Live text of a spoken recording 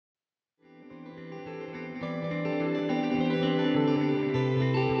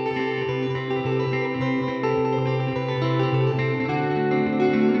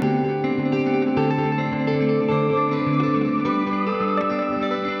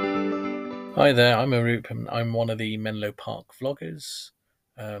Hi there, I'm Aroop and I'm one of the Menlo Park vloggers.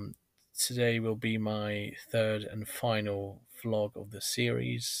 Um, Today will be my third and final vlog of the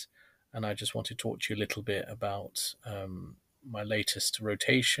series, and I just want to talk to you a little bit about my latest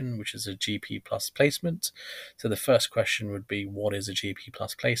rotation, which is a GP Plus placement. So, the first question would be, what is a GP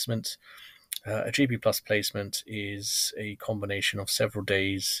Plus placement? A GP Plus placement is a combination of several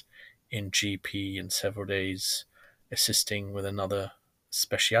days in GP and several days assisting with another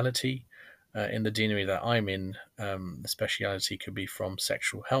speciality. In the deanery that I'm in, the speciality could be from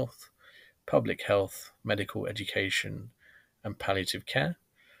sexual health, public health, medical education, and palliative care.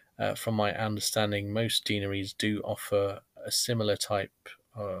 From my understanding, most deaneries do offer a similar type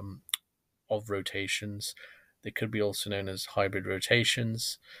of rotations. They could be also known as hybrid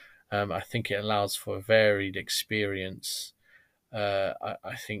rotations. I think it allows for a varied experience.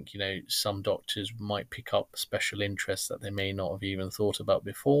 I think some doctors might pick up special interests that they may not have even thought about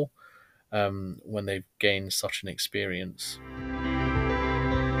before when they've gained such an experience.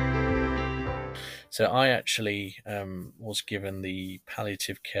 So I actually was given the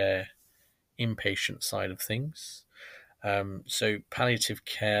palliative care inpatient side of things. So palliative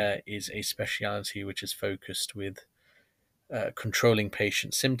care is a speciality which is focused with controlling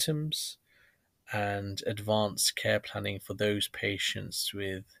patient symptoms and advanced care planning for those patients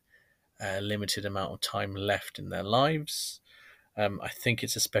with a limited amount of time left in their lives. I think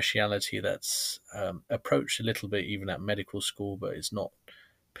it's a speciality that's approached a little bit even at medical school, but it's not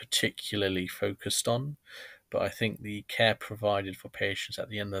particularly focused on. But I think the care provided for patients at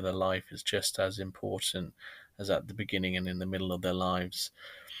the end of their life is just as important as at the beginning and in the middle of their lives.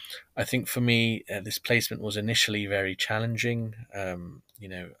 I think for me, this placement was initially very challenging.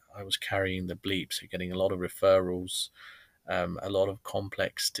 I was carrying the bleep, so getting a lot of referrals. A lot of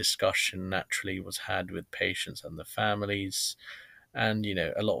complex discussion naturally was had with patients and the families, and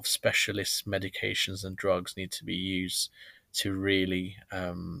a lot of specialist medications and drugs need to be used to really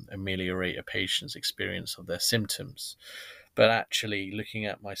ameliorate a patient's experience of their symptoms. But actually, looking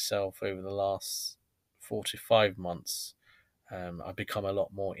at myself over the last 4 to 5 months, I've become a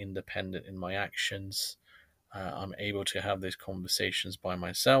lot more independent in my actions. I'm able to have those conversations by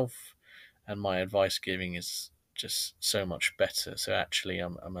myself, and my advice giving is just so much better. So actually,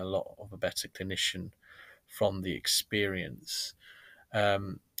 I'm a lot of a better clinician from the experience.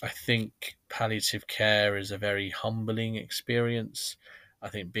 I think palliative care is a very humbling experience. I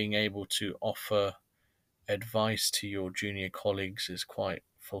think being able to offer advice to your junior colleagues is quite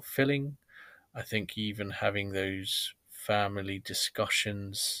fulfilling. I think even having those family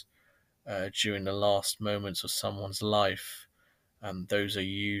discussions during the last moments of someone's life, those are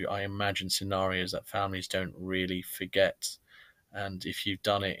I imagine, scenarios that families don't really forget. And if you've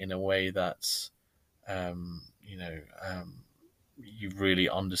done it in a way that's, um, you know, um, you've really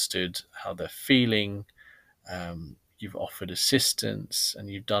understood how they're feeling, you've offered assistance, and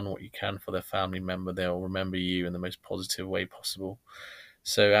you've done what you can for their family member, they'll remember you in the most positive way possible.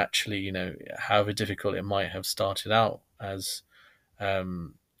 So actually, however difficult it might have started out as,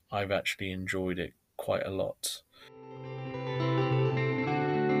 um, I've actually enjoyed it quite a lot.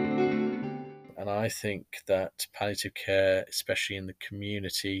 And I think that palliative care, especially in the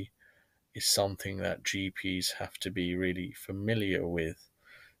community, is something that GPs have to be really familiar with.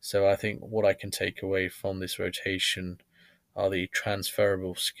 So I think what I can take away from this rotation are the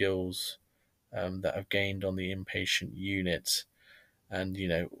transferable skills that I've gained on the inpatient unit, and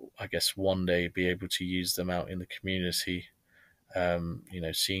I guess one day be able to use them out in the community.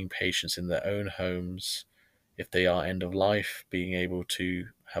 Seeing patients in their own homes, if they are end of life, being able to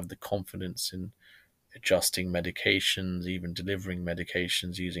have the confidence in adjusting medications, even delivering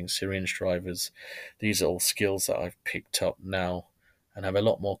medications using syringe drivers. These are all skills that I've picked up now and have a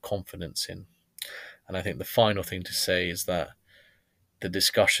lot more confidence in. And I think the final thing to say is that the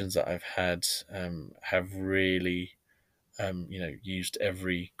discussions that I've had have really, used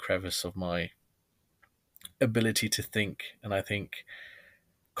every crevice of my ability to think. And I think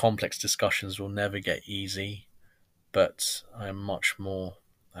complex discussions will never get easy, but I'm much more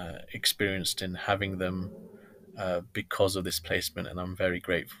experienced in having them because of this placement, and I'm very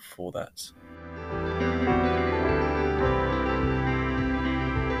grateful for that.